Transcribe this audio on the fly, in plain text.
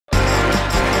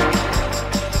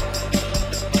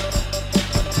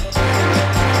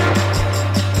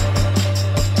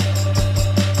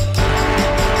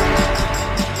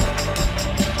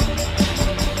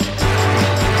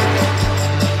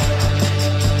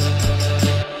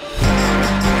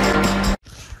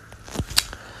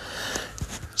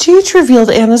future revealed,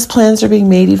 Anna's plans are being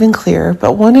made even clearer,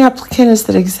 but one applicant is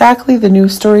that exactly the new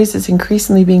stories is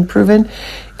increasingly being proven.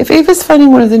 If Ava's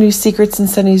finding one of the new secrets in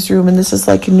Sonny's room, and this is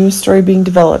like a new story being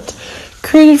developed,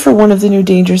 created for one of the new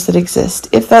dangers that exist.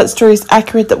 If that story is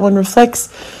accurate, that one reflects,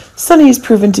 Sonny is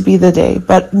proven to be the day,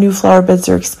 but new flower beds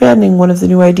are expanding. One of the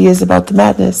new ideas about the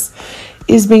madness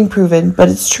is being proven, but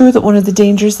it's true that one of the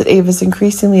dangers that Ava's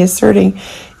increasingly asserting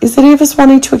is that Ava's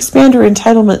wanting to expand her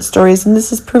entitlement stories, and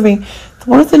this is proving that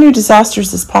one of the new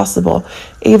disasters is possible.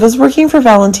 Ava's working for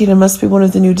Valentina must be one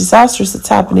of the new disasters that's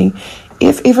happening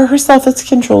if Ava herself is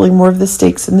controlling more of the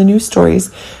stakes in the new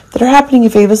stories that are happening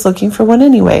if Ava's looking for one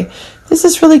anyway. This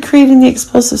is really creating the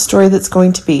explosive story that's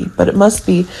going to be, but it must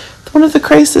be that one of the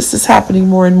crises is happening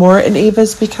more and more, and Ava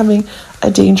is becoming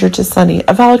a danger to Sonny.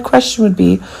 A valid question would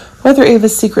be whether Ava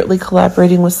is secretly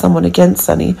collaborating with someone against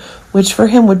Sonny, which for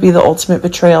him would be the ultimate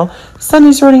betrayal.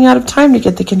 Sonny's running out of time to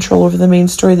get the control over the main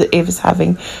story that Ava's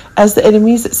having, as the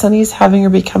enemies that Sonny is having are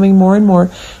becoming more and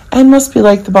more, and must be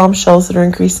like the bombshells that are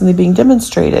increasingly being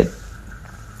demonstrated.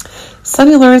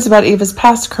 Sonny learns about Ava's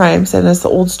past crimes, and as the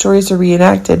old stories are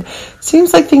reenacted,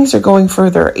 seems like things are going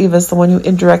further. Ava's the one who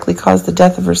indirectly caused the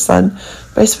death of her son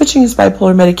by switching his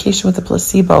bipolar medication with a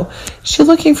placebo. She's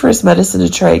looking for his medicine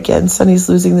to try again. Sonny's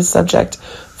losing the subject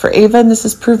for Ava, and this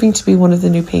is proving to be one of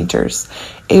the new painters.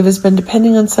 Ava's been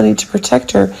depending on Sonny to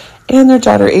protect her and their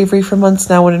daughter Avery for months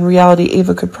now, when in reality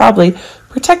Ava could probably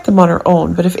protect them on her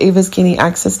own. But if Ava's gaining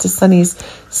access to Sonny's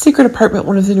secret apartment,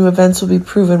 one of the new events will be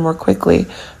proven more quickly.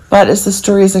 But as the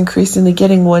story is increasingly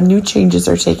getting one, new changes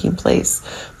are taking place.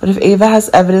 But if Ava has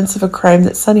evidence of a crime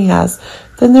that Sonny has,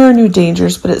 then there are new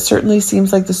dangers, but it certainly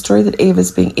seems like the story that Ava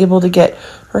is being able to get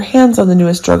her hands on the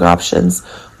newest drug options,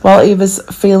 while Ava's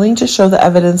failing to show the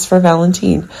evidence for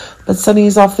Valentine. But Sonny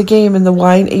is off the game, and the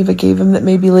wine Ava gave him that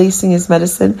may be lacing his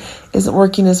medicine isn't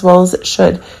working as well as it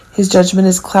should. His judgment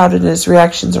is clouded and his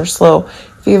reactions are slow.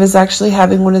 If Ava is actually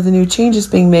having one of the new changes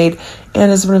being made,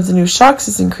 and as one of the new shocks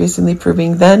is increasingly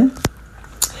proving, then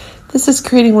this is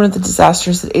creating one of the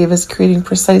disasters that Ava is creating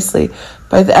precisely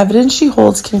by the evidence she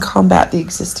holds can combat the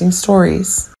existing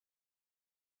stories.